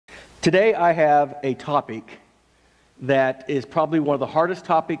Today I have a topic that is probably one of the hardest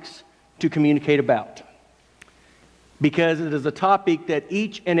topics to communicate about, because it is a topic that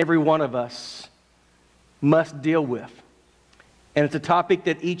each and every one of us must deal with. And it's a topic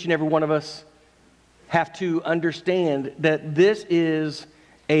that each and every one of us have to understand that this is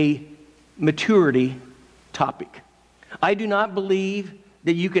a maturity topic. I do not believe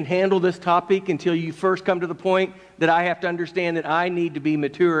that you can handle this topic until you first come to the point that I have to understand that I need to be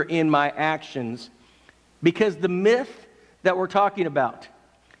mature in my actions. Because the myth that we're talking about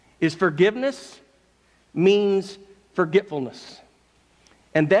is forgiveness means forgetfulness.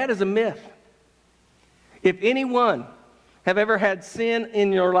 And that is a myth. If anyone have ever had sin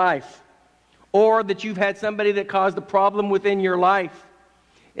in your life, or that you've had somebody that caused a problem within your life,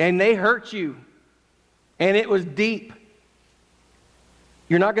 and they hurt you, and it was deep,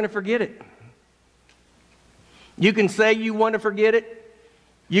 you're not going to forget it. You can say you want to forget it.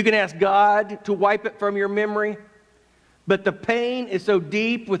 You can ask God to wipe it from your memory. But the pain is so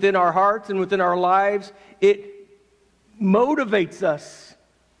deep within our hearts and within our lives, it motivates us.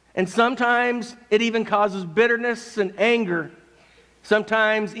 And sometimes it even causes bitterness and anger.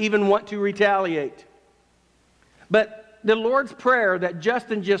 Sometimes even want to retaliate. But the Lord's Prayer that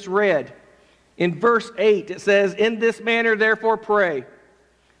Justin just read, in verse 8, it says, "In this manner therefore pray."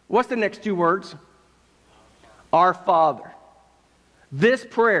 What's the next two words? Our Father. This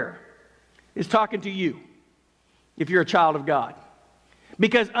prayer is talking to you if you're a child of God.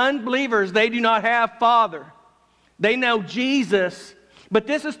 Because unbelievers, they do not have Father. They know Jesus, but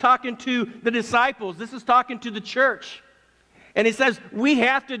this is talking to the disciples. This is talking to the church. And it says, we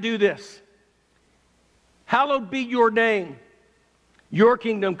have to do this. Hallowed be your name. Your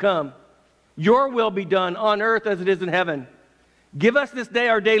kingdom come. Your will be done on earth as it is in heaven. Give us this day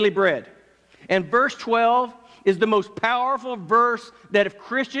our daily bread. And verse 12 is the most powerful verse that if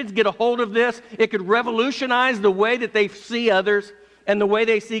Christians get a hold of this, it could revolutionize the way that they see others and the way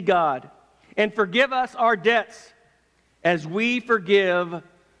they see God. And forgive us our debts as we forgive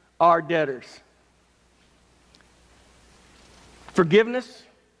our debtors. Forgiveness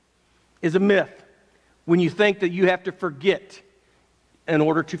is a myth when you think that you have to forget in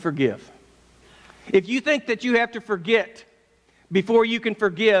order to forgive. If you think that you have to forget before you can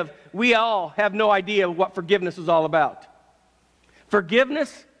forgive, we all have no idea what forgiveness is all about.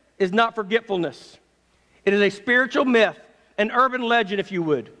 Forgiveness is not forgetfulness. It is a spiritual myth, an urban legend, if you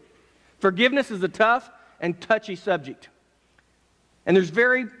would. Forgiveness is a tough and touchy subject. And there's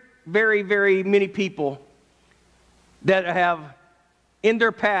very, very, very many people that have, in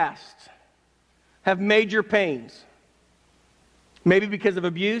their past, have major pains. Maybe because of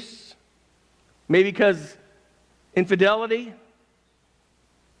abuse, maybe because infidelity,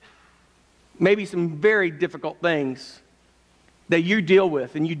 maybe some very difficult things that you deal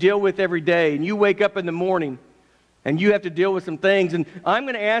with and you deal with every day, and you wake up in the morning and you have to deal with some things. And I'm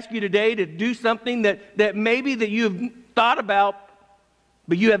going to ask you today to do something that maybe that you've thought about,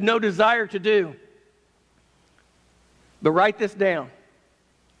 but you have no desire to do. But write this down.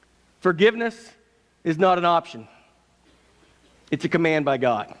 Forgiveness is not an option. It's a command by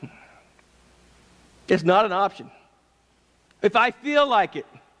God. It's not an option. If I feel like it,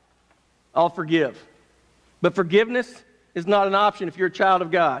 I'll forgive. But forgiveness is not an option if you're a child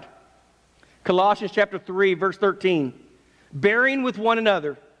of God. Colossians chapter 3, verse 13. Bearing with one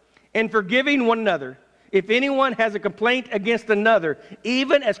another and forgiving one another, if anyone has a complaint against another,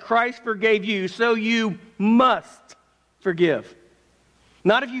 even as Christ forgave you, so you must forgive.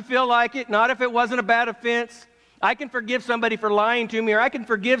 Not if you feel like it, not if it wasn't a bad offense. I can forgive somebody for lying to me, or I can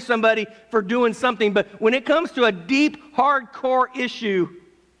forgive somebody for doing something, but when it comes to a deep, hardcore issue,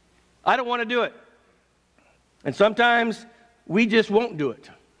 I don't want to do it. And sometimes we just won't do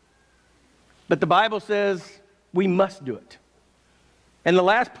it. But the Bible says we must do it. And the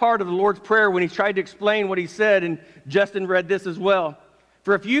last part of the Lord's Prayer, when he tried to explain what he said, and Justin read this as well,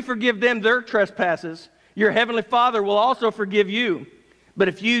 for if you forgive them their trespasses, your heavenly Father will also forgive you. But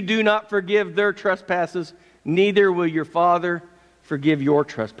if you do not forgive their trespasses, neither will your Father forgive your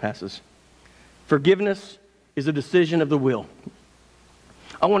trespasses. Forgiveness is a decision of the will.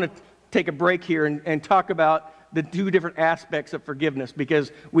 I want to take a break here and talk about the two different aspects of forgiveness, because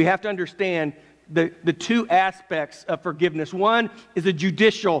we have to understand the two aspects of forgiveness. One is a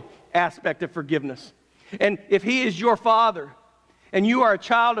judicial aspect of forgiveness. And if he is your Father and you are a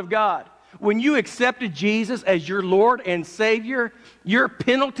child of God, when you accepted Jesus as your Lord and Savior, your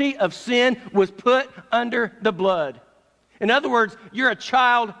penalty of sin was put under the blood. In other words, you're a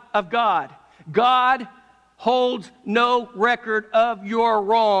child of God. God holds no record of your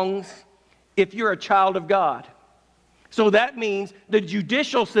wrongs if you're a child of God. So that means the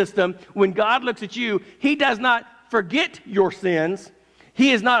judicial system, when God looks at you, he does not forget your sins.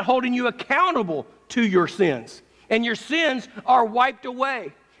 He is not holding you accountable to your sins. And your sins are wiped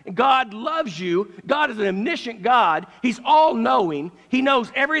away. God loves you. God is an omniscient God. He's all-knowing. He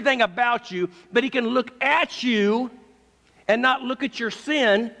knows everything about you, but he can look at you and not look at your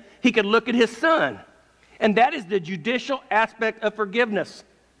sin. He can look at his son. And that is the judicial aspect of forgiveness.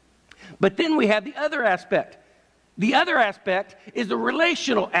 But then we have the other aspect. The other aspect is the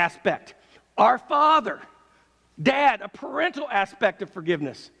relational aspect. Our Father, Dad, a parental aspect of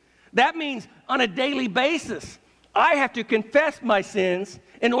forgiveness. That means on a daily basis, I have to confess my sins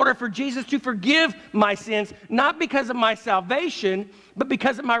in order for Jesus to forgive my sins, not because of my salvation, but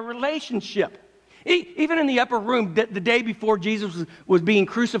because of my relationship. Even in the upper room, the day before Jesus was being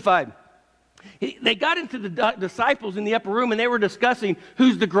crucified, they got into the disciples in the upper room, and they were discussing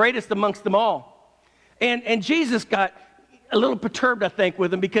who's the greatest amongst them all. And Jesus got a little perturbed, I think,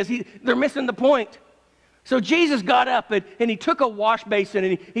 with them because they're missing the point. So Jesus got up and he took a wash basin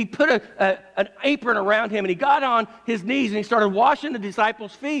and he put an apron around him, and he got on his knees and he started washing the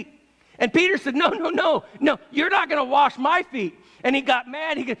disciples' feet. And Peter said, no, you're not going to wash my feet. And he got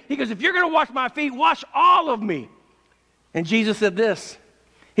mad. He goes, if you're going to wash my feet, wash all of me. And Jesus said this.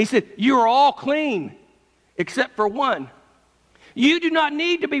 He said, you are all clean except for one. You do not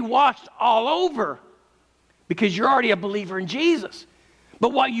need to be washed all over because you're already a believer in Jesus.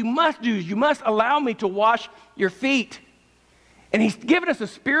 But what you must do is you must allow me to wash your feet. And he's given us a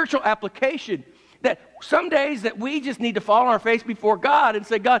spiritual application that some days that we just need to fall on our face before God and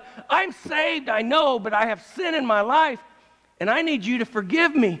say, God, I'm saved, I know, but I have sin in my life, and I need you to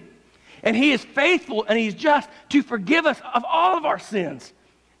forgive me. And he is faithful and he's just to forgive us of all of our sins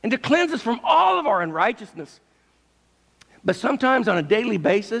and to cleanse us from all of our unrighteousness. But sometimes on a daily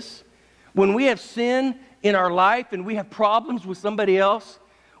basis, when we have sin in our life and we have problems with somebody else,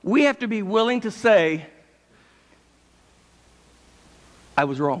 we have to be willing to say, I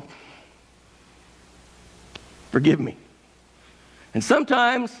was wrong. Forgive me. And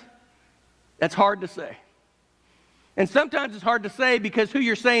sometimes that's hard to say. And sometimes it's hard to say because who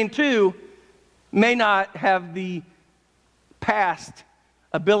you're saying to may not have the past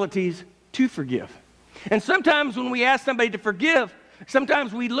abilities to forgive. And sometimes when we ask somebody to forgive,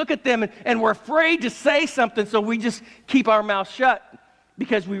 sometimes we look at them and we're afraid to say something, so we just keep our mouth shut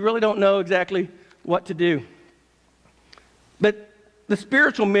because we really don't know exactly what to do. But the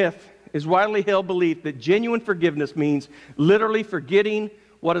spiritual myth is widely held belief that genuine forgiveness means literally forgetting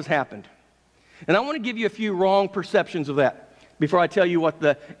what has happened. And I want to give you a few wrong perceptions of that before I tell you what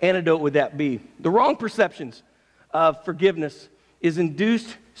the antidote would that be. The wrong perceptions of forgiveness is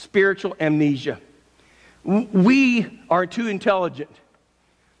induced spiritual amnesia. We are too intelligent.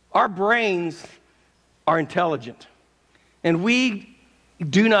 Our brains are intelligent. And we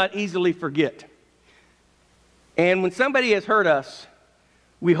do not easily forget. And when somebody has hurt us,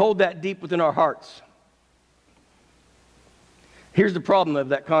 we hold that deep within our hearts. Here's the problem of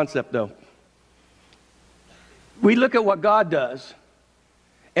that concept, though. We look at what God does,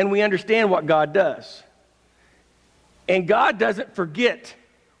 and we understand what God does. And God doesn't forget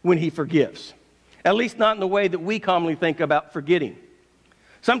when he forgives. At least not in the way that we commonly think about forgetting.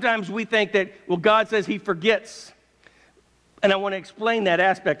 Sometimes we think that, well, God says he forgets. And I want to explain that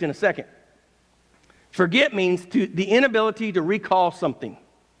aspect in a second. Forget means the inability to recall something.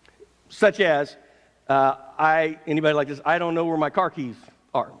 Such as, anybody like this, I don't know where my car keys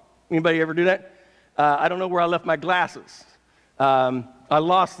are. Anybody ever do that? I don't know where I left my glasses. I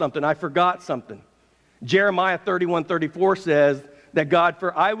lost something. I forgot something. Jeremiah 31:34 says that God,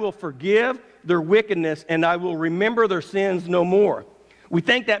 for I will forgive their wickedness and I will remember their sins no more. We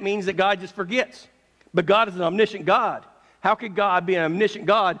think that means that God just forgets. But God is an omniscient God. How could God be an omniscient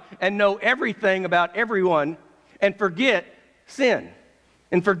God and know everything about everyone and forget sin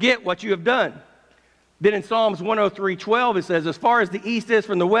and forget what you have done? Then in Psalms 103:12 it says, as far as the east is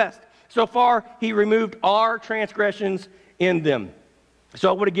from the west, so far he removed our transgressions in them. So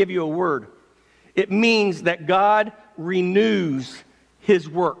I want to give you a word. It means that God renews his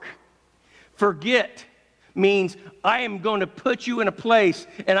work. Forget means I am going to put you in a place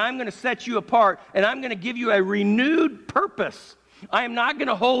and I'm going to set you apart and I'm going to give you a renewed purpose. I am not going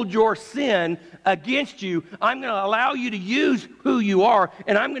to hold your sin against you. I'm going to allow you to use who you are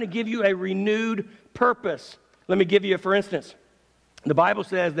and I'm going to give you a renewed purpose. Let me give you a for instance. The Bible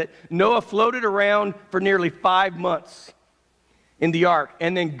says that Noah floated around for nearly 5 months in the ark,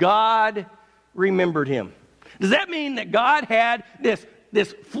 and then God remembered him. Does that mean that God had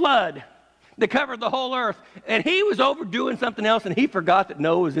this flood that covered the whole earth, and he was over doing something else, and he forgot that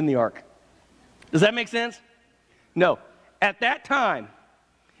Noah was in the ark? Does that make sense? No. At that time,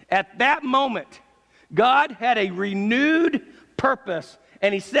 at that moment, God had a renewed purpose,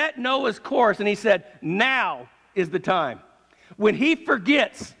 and he set Noah's course, and he said, now is the time. When he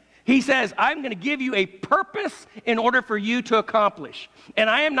forgets, he says, I'm going to give you a purpose in order for you to accomplish. And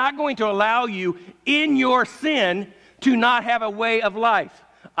I am not going to allow you in your sin to not have a way of life.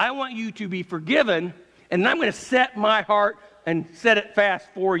 I want you to be forgiven, and I'm going to set my heart and set it fast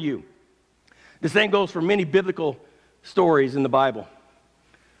for you. The same goes for many biblical stories in the Bible,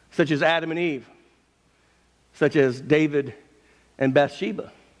 such as Adam and Eve, such as David and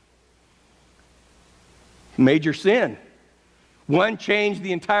Bathsheba. Major sin. One changed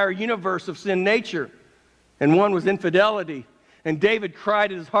the entire universe of sin nature, and one was infidelity. And David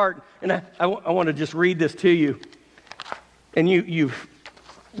cried in his heart, and I want to just read this to you. And you've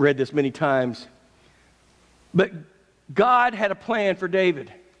read this many times. But God had a plan for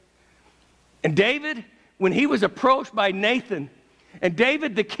David. And David, when he was approached by Nathan, and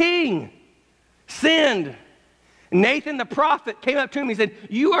David the king sinned, Nathan the prophet came up to him and said,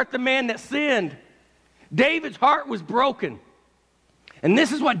 you are the man that sinned. David's heart was broken. And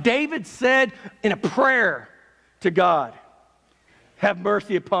this is what David said in a prayer to God. Have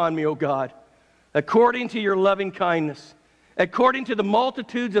mercy upon me, O God, according to your loving kindness, according to the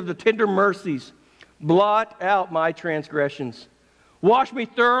multitudes of the tender mercies, blot out my transgressions. Wash me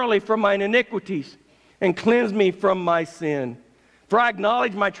thoroughly from mine iniquities and cleanse me from my sin. For I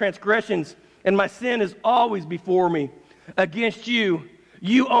acknowledge my transgressions, and my sin is always before me. Against you,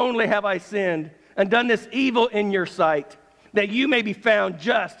 you only have I sinned, and done this evil in your sight, that you may be found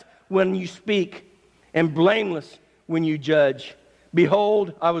just when you speak, and blameless when you judge.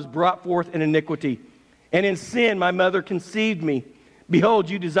 Behold, I was brought forth in iniquity, and in sin my mother conceived me. Behold,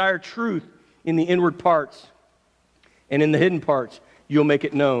 you desire truth in the inward parts, and in the hidden parts you'll make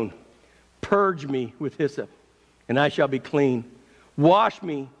it known. Purge me with hyssop, and I shall be clean. Wash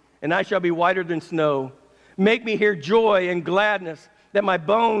me, and I shall be whiter than snow. Make me hear joy and gladness, that my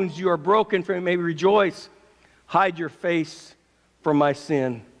bones you are broken from may rejoice. Hide your face from my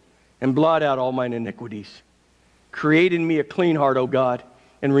sin, and blot out all mine iniquities. Create in me a clean heart, O God,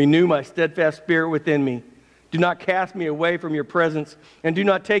 and renew my steadfast spirit within me. Do not cast me away from your presence, and do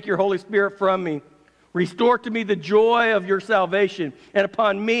not take your Holy Spirit from me. Restore to me the joy of your salvation, and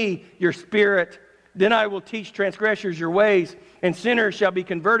upon me your spirit. Then I will teach transgressors your ways, and sinners shall be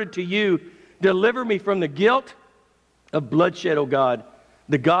converted to you. Deliver me from the guilt of bloodshed, O God,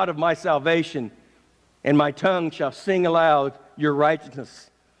 the God of my salvation, and my tongue shall sing aloud your righteousness.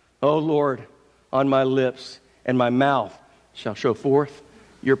 O Lord, on my lips, and my mouth shall show forth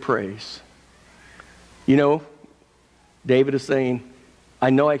your praise. You know, David is saying, I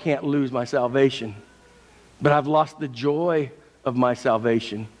know I can't lose my salvation, but I've lost the joy of my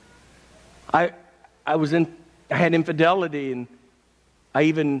salvation. I had infidelity, and I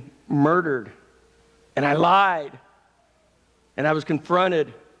even murdered, and I lied, and I was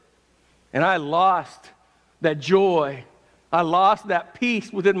confronted, and I lost that joy. I lost that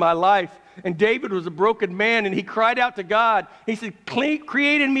peace within my life. And David was a broken man, and he cried out to God. He said,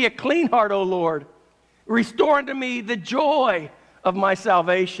 create in me a clean heart, O Lord. Restore unto me the joy of my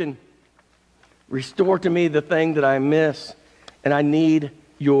salvation. Restore to me the thing that I miss, and I need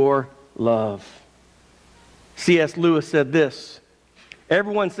your love. C.S. Lewis said this,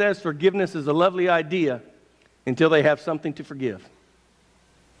 everyone says forgiveness is a lovely idea until they have something to forgive.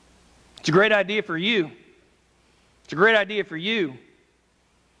 It's a great idea for you. It's a great idea for you.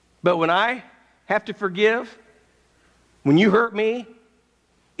 But when I have to forgive, when you hurt me,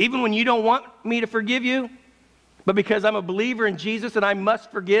 even when you don't want me to forgive you, but because I'm a believer in Jesus and I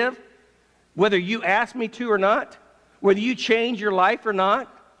must forgive, whether you ask me to or not, whether you change your life or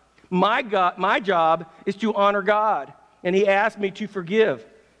not, my job is to honor God. And he asked me to forgive,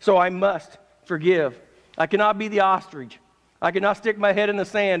 so I must forgive. I cannot be the ostrich. I cannot stick my head in the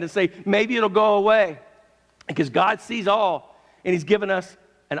sand and say, maybe it'll go away. Because God sees all, and he's given us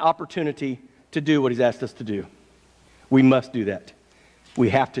an opportunity to do what he's asked us to do. We must do that. We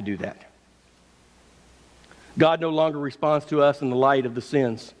have to do that. God no longer responds to us in the light of the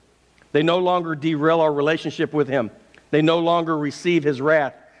sins. They no longer derail our relationship with him. They no longer receive his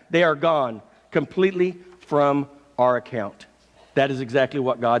wrath. They are gone completely from our account. That is exactly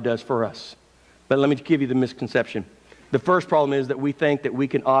what God does for us. But let me give you the misconception. The first problem is that we think that we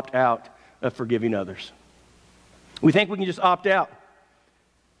can opt out of forgiving others. We think we can just opt out.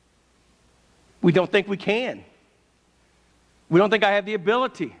 We don't think we can. We don't think I have the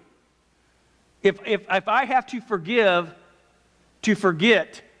ability. If I have to forgive to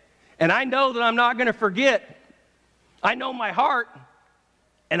forget, and I know that I'm not going to forget, I know my heart,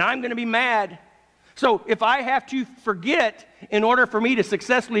 and I'm going to be mad, So if I have to forget in order for me to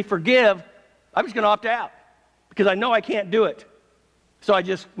successfully forgive, I'm just going to opt out because I know I can't do it. So I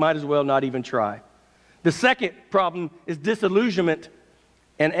just might as well not even try. The second problem is disillusionment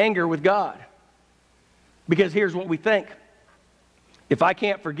and anger with God. Because here's what we think. If I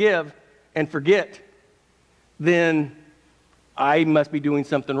can't forgive and forget, then I must be doing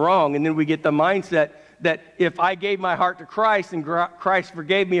something wrong. And then we get the mindset that if I gave my heart to Christ and Christ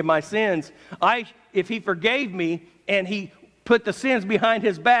forgave me of my sins, if he forgave me and he put the sins behind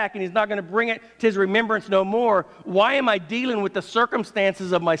his back and he's not going to bring it to his remembrance no more, why am I dealing with the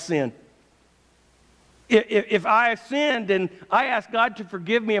circumstances of my sin? If I have sinned and I ask God to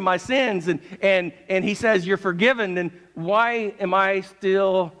forgive me of my sins and he says you're forgiven, then why am I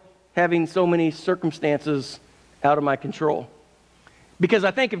still having so many circumstances out of my control? Because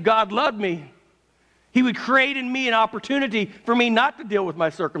I think if God loved me, he would create in me an opportunity for me not to deal with my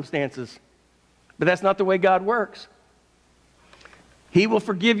circumstances. But that's not the way God works. He will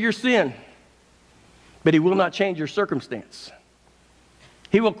forgive your sin, but he will not change your circumstance.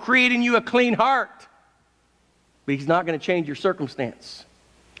 He will create in you a clean heart, but he's not going to change your circumstance.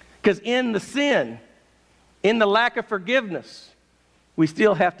 Because in the sin, in the lack of forgiveness, we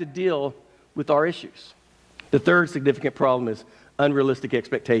still have to deal with our issues. The third significant problem is unrealistic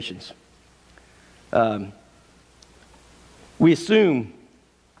expectations. We assume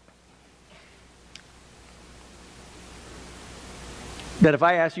that if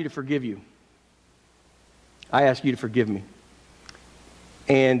I ask you to forgive you, I ask you to forgive me,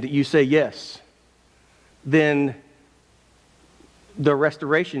 and you say yes, then the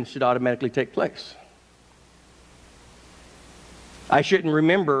restoration should automatically take place. I shouldn't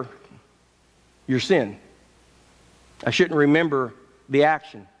remember your sin. I shouldn't remember the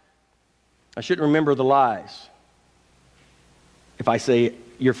action. I shouldn't remember the lies. If I say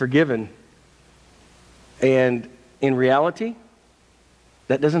you're forgiven, and in reality,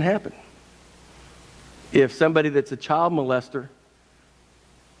 that doesn't happen. If somebody that's a child molester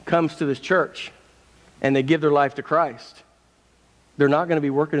comes to this church and they give their life to Christ, they're not going to be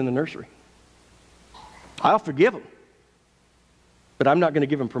working in the nursery. I'll forgive them, but I'm not going to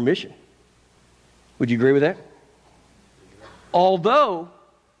give them permission. Would you agree with that? Although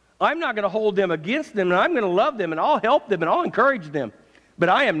I'm not going to hold them against them, and I'm going to love them, and I'll help them, and I'll encourage them. But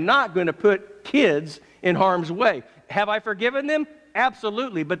I am not going to put kids in harm's way. Have I forgiven them?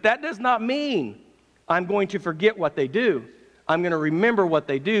 Absolutely. But that does not mean I'm going to forget what they do. I'm going to remember what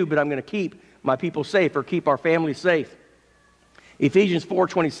they do, but I'm going to keep my people safe or keep our family safe. Ephesians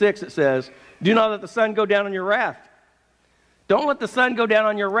 4:26, it says, do not let the sun go down on your wrath. Don't let the sun go down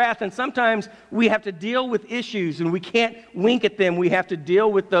on your wrath. And sometimes we have to deal with issues and we can't wink at them. We have to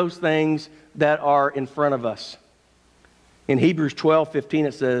deal with those things that are in front of us. In Hebrews 12:15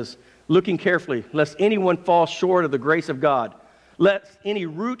 it says, looking carefully, lest anyone fall short of the grace of God. Let any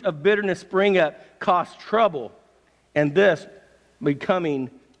root of bitterness spring up, cause trouble, and this becoming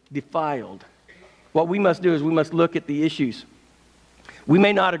defiled. What we must do is we must look at the issues. We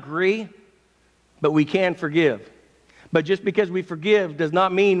may not agree, but we can forgive. But just because we forgive does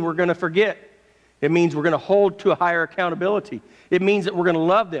not mean we're going to forget. It means we're going to hold to a higher accountability. It means that we're going to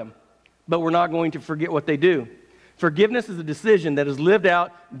love them, but we're not going to forget what they do. Forgiveness is a decision that is lived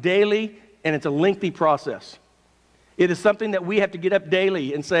out daily, and it's a lengthy process. It is something that we have to get up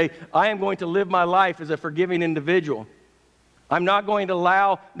daily and say, I am going to live my life as a forgiving individual. I'm not going to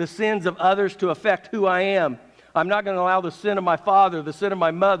allow the sins of others to affect who I am. I'm not going to allow the sin of my father, the sin of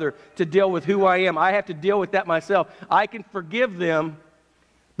my mother to deal with who I am. I have to deal with that myself. I can forgive them,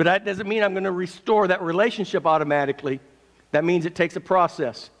 but that doesn't mean I'm going to restore that relationship automatically. That means it takes a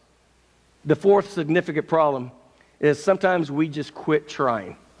process. The fourth significant problem is sometimes we just quit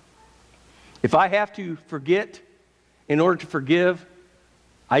trying. If I have to forget in order to forgive,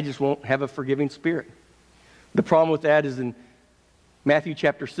 I just won't have a forgiving spirit. The problem with that is in Matthew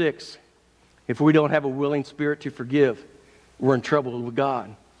chapter 6. If we don't have a willing spirit to forgive, we're in trouble with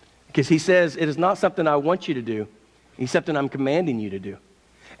God. Because he says, it is not something I want you to do. It's something I'm commanding you to do.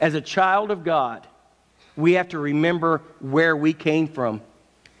 As a child of God, we have to remember where we came from.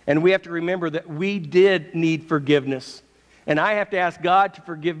 And we have to remember that we did need forgiveness. And I have to ask God to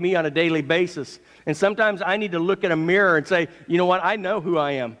forgive me on a daily basis. And sometimes I need to look in a mirror and say, you know what, I know who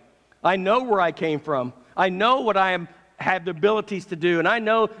I am. I know where I came from. I know what I have the abilities to do. And I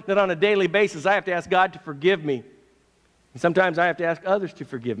know that on a daily basis I have to ask God to forgive me. And sometimes I have to ask others to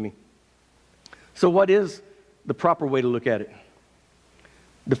forgive me. So what is the proper way to look at it?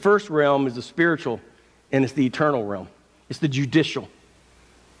 The first realm is the spiritual, and it's the eternal realm. It's the judicial.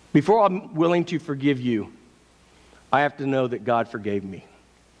 Before I'm willing to forgive you, I have to know that God forgave me.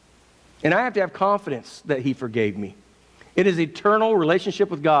 And I have to have confidence that he forgave me. It is eternal relationship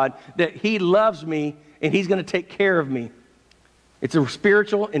with God, that he loves me and he's going to take care of me. It's a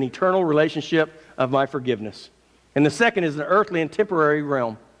spiritual and eternal relationship of my forgiveness. And the second is an earthly and temporary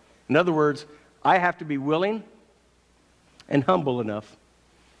realm. In other words, I have to be willing and humble enough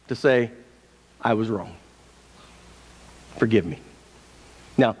to say, I was wrong. Forgive me.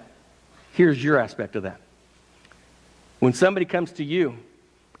 Now, here's your aspect of that. When somebody comes to you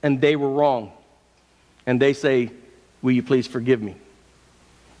and they were wrong, and they say, will you please forgive me?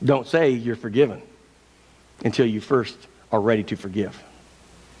 Don't say you're forgiven until you first are ready to forgive.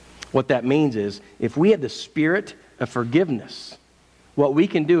 What that means is, if we have the spirit of forgiveness, what we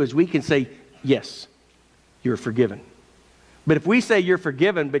can do is we can say, yes, you're forgiven. But if we say you're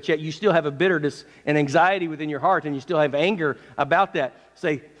forgiven, but yet you still have a bitterness and anxiety within your heart, and you still have anger about that,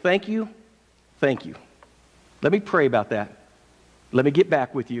 say, thank you, thank you. Let me pray about that. Let me get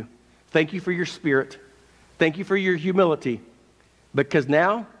back with you. Thank you for your spirit. Thank you for your humility. Because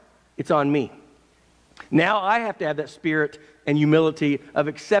now it's on me. Now I have to have that spirit and humility of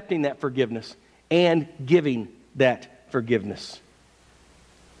accepting that forgiveness and giving that forgiveness.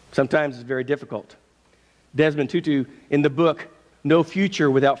 Sometimes it's very difficult. Desmond Tutu, in the book No Future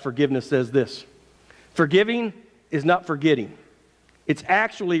Without Forgiveness, says this: forgiving is not forgetting. It's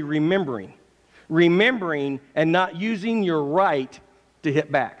actually remembering. Remembering and not using your right to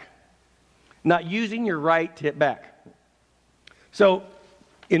hit back. Not using your right to hit back. So,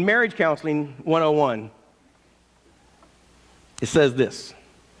 in Marriage Counseling 101, it says this: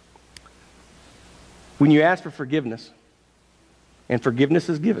 when you ask for forgiveness, and forgiveness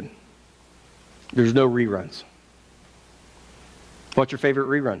is given, there's no reruns. What's your favorite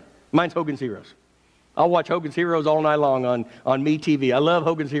rerun? Mine's Hogan's Heroes. I'll watch Hogan's Heroes all night long on MeTV. I love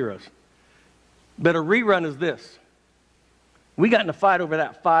Hogan's Heroes. But a rerun is this: we got in a fight over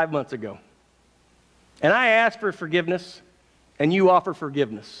that 5 months ago. And I asked for forgiveness, and you offer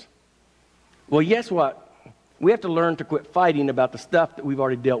forgiveness. Well, guess what? We have to learn to quit fighting about the stuff that we've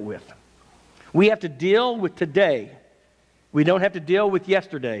already dealt with. We have to deal with today. We don't have to deal with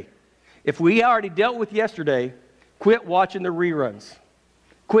yesterday. If we already dealt with yesterday, quit watching the reruns.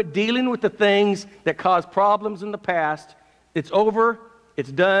 Quit dealing with the things that caused problems in the past. It's over.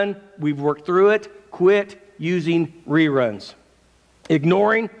 It's done. We've worked through it. Quit using reruns.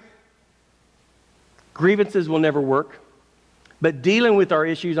 Ignoring grievances will never work. But dealing with our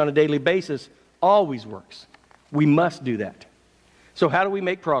issues on a daily basis always works. We must do that. So how do we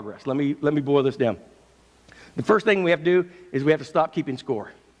make progress? Let me boil this down. The first thing we have to do is we have to stop keeping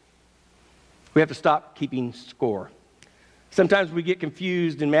score. We have to stop keeping score. Sometimes we get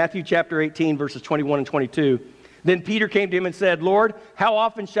confused in Matthew chapter 18, verses 21 and 22. Then Peter came to him and said, Lord, how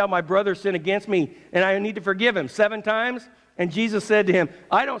often shall my brother sin against me, and I need to forgive him? 7 times? And Jesus said to him,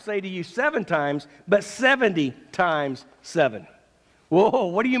 I don't say to you 7 times, but 70 times 7. Whoa,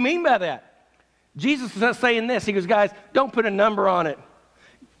 what do you mean by that? Jesus is not saying this. He goes, guys, don't put a number on it.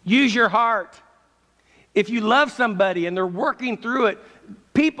 Use your heart. If you love somebody and they're working through it,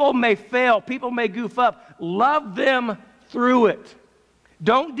 people may fail, people may goof up. Love them through it.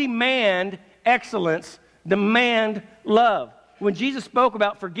 Don't demand excellence, demand love. When Jesus spoke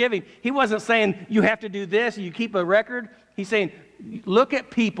about forgiving, he wasn't saying you have to do this and you keep a record. He's saying look at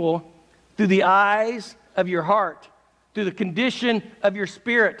people through the eyes of your heart, through the condition of your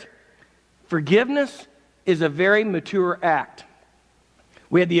spirit. Forgiveness is a very mature act.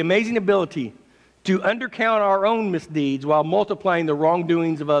 We have the amazing ability to undercount our own misdeeds while multiplying the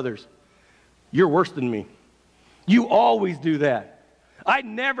wrongdoings of others. You're worse than me. You always do that. I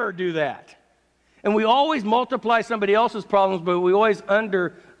never do that. And we always multiply somebody else's problems, but we always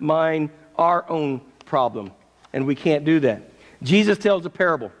undermine our own problem. And we can't do that. Jesus tells a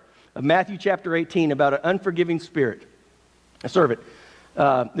parable of Matthew chapter 18 about an unforgiving spirit, a servant.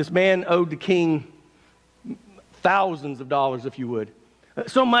 This man owed the king thousands of dollars, if you would.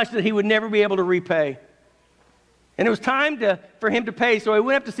 So much that he would never be able to repay. And it was time for him to pay, so he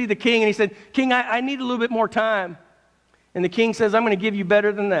went up to see the king, and he said, King, I need a little bit more time. And the king says, I'm going to give you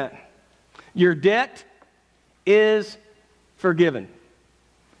better than that. Your debt is forgiven,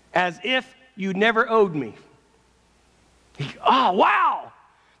 as if you never owed me. Oh, wow.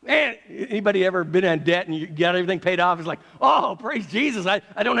 Man, anybody ever been in debt and you got everything paid off? It's like, oh, praise Jesus. I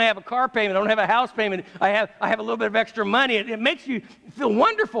don't have a car payment. I don't have a house payment. I have a little bit of extra money. It makes you feel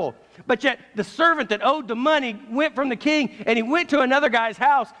wonderful. But yet the servant that owed the money went from the king, and he went to another guy's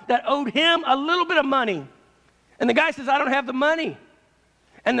house that owed him a little bit of money. And the guy says, I don't have the money.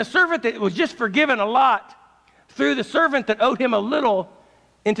 And the servant that was just forgiven a lot threw the servant that owed him a little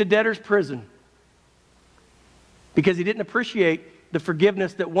into debtor's prison, because he didn't appreciate the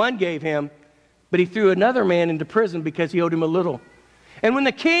forgiveness that one gave him, but he threw another man into prison because he owed him a little. And when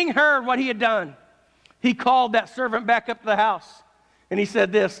the king heard what he had done, he called that servant back up to the house. And he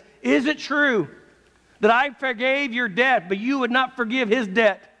said this, "Is it true that I forgave your debt, but you would not forgive his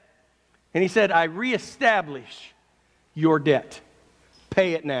debt?" And he said, "I reestablish your debt.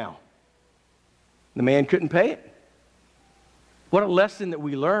 Pay it now." The man couldn't pay it. What a lesson that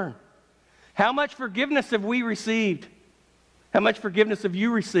we learn. How much forgiveness have we received? How much forgiveness have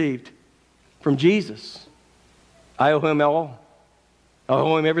you received from Jesus? I owe him all. I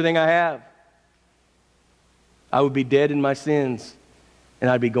owe him everything I have. I would be dead in my sins, and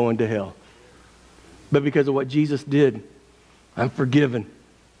I'd be going to hell. But because of what Jesus did, I'm forgiven.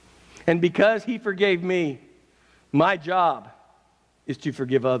 And because he forgave me, my job is to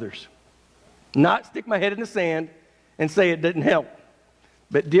forgive others. Not stick my head in the sand and say it didn't help,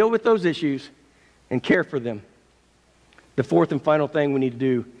 but deal with those issues and care for them. The fourth and final thing we need to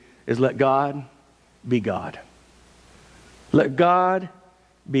do is let God be God. Let God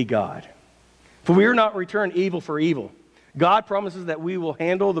be God. For we are not returned evil for evil. God promises that we will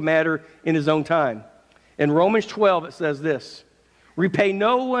handle the matter in his own time. In Romans 12 it says this, "Repay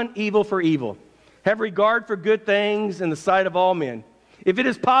no one evil for evil. Have regard for good things in the sight of all men. If it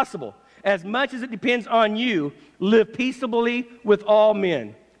is possible, as much as it depends on you, live peaceably with all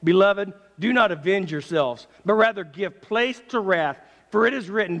men. Beloved, do not avenge yourselves, but rather give place to wrath. For it is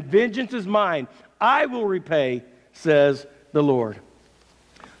written, 'Vengeance is mine, I will repay,' says the Lord."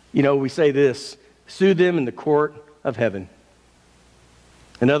 You know, we say this, sue them in the court of heaven.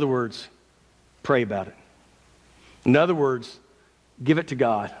 In other words, pray about it. In other words, give it to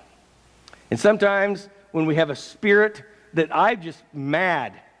God. And sometimes when we have a spirit that I'm just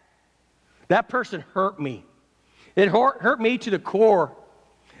mad, that person hurt me. It hurt me to the core.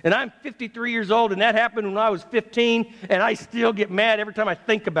 And I'm 53 years old, and that happened when I was 15, and I still get mad every time I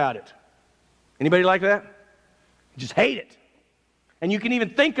think about it. Anybody like that? You just hate it. And you can even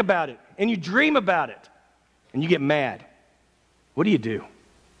think about it, and you dream about it, and you get mad. What do? You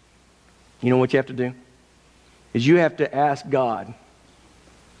know what you have to do? Is you have to ask God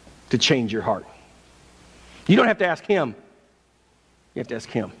to change your heart. You don't have to ask him. You have to ask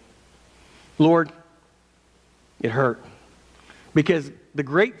him. Lord, it hurt. Because the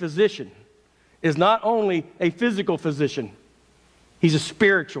great physician is not only a physical physician, he's a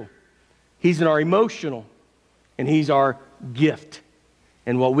spiritual, he's our emotional, and he's our gift.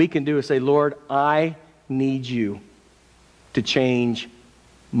 And what we can do is say, Lord, I need you to change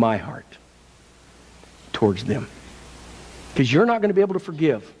my heart towards them. Because you're not going to be able to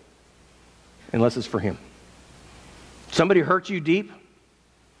forgive unless it's for him. Somebody hurt you deep,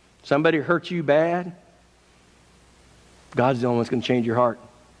 somebody hurt you bad, God's the only one that's going to change your heart.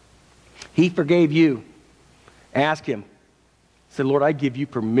 He forgave you. Ask him. Say, Lord, I give you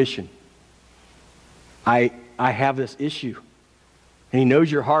permission. I have this issue. And he knows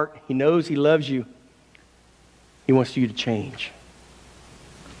your heart. He knows he loves you. He wants you to change.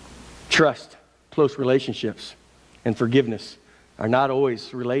 Trust, close relationships, and forgiveness are not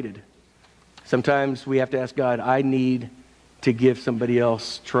always related. Sometimes we have to ask God, I need to give somebody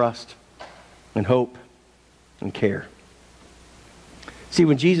else trust and hope and care. See,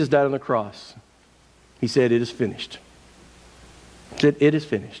 when Jesus died on the cross, he said, it is finished. He said, it is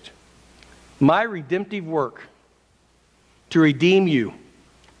finished. My redemptive work to redeem you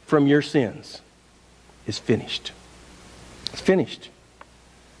from your sins is finished. It's finished.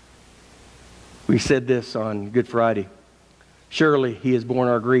 We said this on Good Friday. Surely he has borne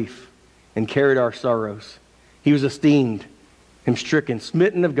our grief and carried our sorrows. He was esteemed and stricken,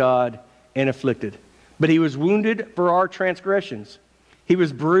 smitten of God, and afflicted. But he was wounded for our transgressions. He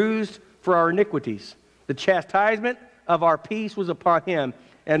was bruised for our iniquities. The chastisement of our peace was upon him,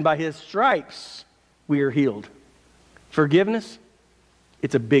 and by his stripes we are healed. Forgiveness,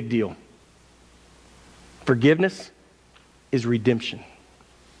 it's a big deal. Forgiveness is redemption.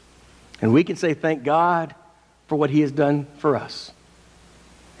 And we can say, thank God for what he has done for us.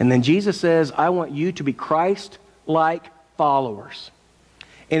 And then Jesus says, I want you to be Christ-like followers.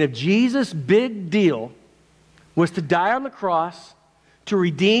 And if Jesus' big deal was to die on the cross, to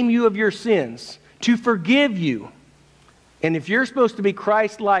redeem you of your sins, to forgive you, and if you're supposed to be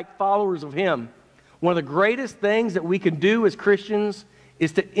Christ-like followers of him, one of the greatest things that we can do as Christians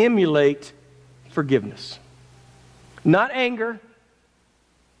is to emulate forgiveness. Not anger,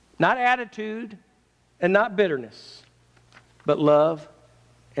 not attitude, and not bitterness, but love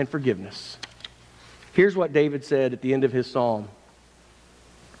and forgiveness. Here's what David said at the end of his psalm.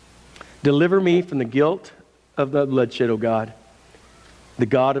 Deliver me from the guilt of the bloodshed, O God, the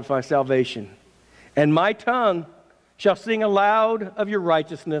God of my salvation. And my tongue shall sing aloud of your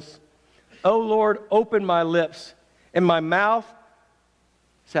righteousness. O Lord, open my lips, and my mouth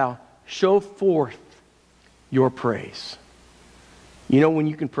shall show forth your praise. You know when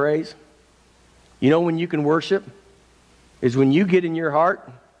you can praise? You know when you can worship? Is when you get in your heart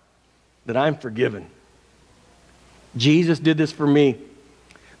that I'm forgiven. Jesus did this for me.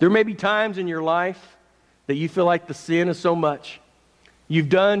 There may be times in your life that you feel like the sin is so much. You've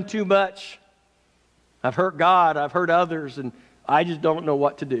done too much. I've hurt God, I've hurt others, and I just don't know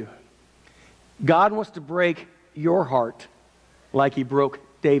what to do. God wants to break your heart like he broke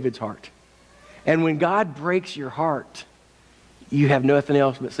David's heart. And when God breaks your heart, you have nothing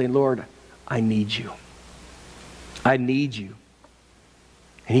else but saying, Lord, I need you. I need you.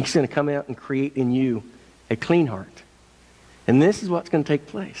 And he's going to come out and create in you a clean heart. And this is what's going to take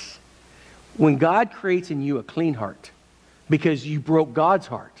place. When God creates in you a clean heart, because you broke God's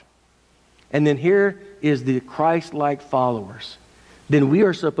heart, and then here is the Christ-like followers, then we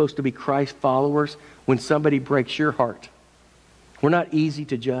are supposed to be Christ followers when somebody breaks your heart. We're not easy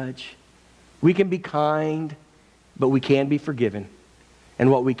to judge. We can be kind, but we can be forgiven. And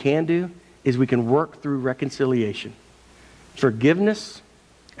what we can do is we can work through reconciliation. Forgiveness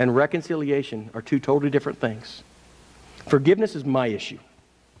and reconciliation are two totally different things. Forgiveness is my issue.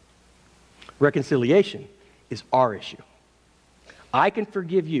 Reconciliation is our issue. I can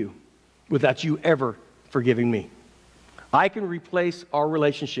forgive you without you ever forgiving me. I can replace our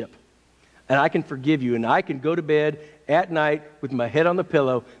relationship, and I can forgive you, and I can go to bed at night with my head on the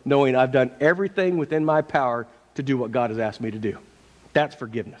pillow knowing I've done everything within my power to do what God has asked me to do. That's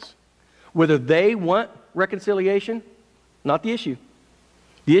forgiveness. Whether they want reconciliation, not the issue.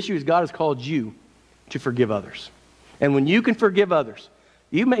 The issue is God has called you to forgive others. And when you can forgive others,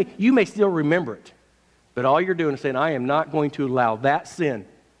 you may still remember it, but all you're doing is saying, I am not going to allow that sin,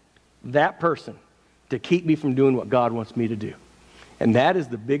 that person, to keep me from doing what God wants me to do. And that is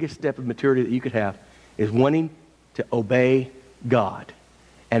the biggest step of maturity that you could have, is wanting to obey God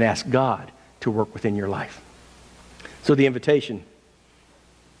and ask God to work within your life. So the invitation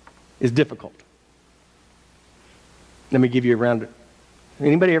is difficult. Let me give you a round.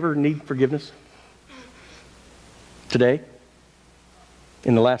 Anybody ever need forgiveness? Today?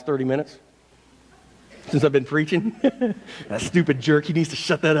 In the last 30 minutes? Since I've been preaching? That stupid jerk, he needs to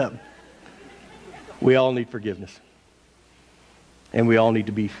shut that up. We all need forgiveness. And we all need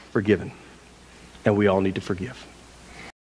to be forgiven. And we all need to forgive.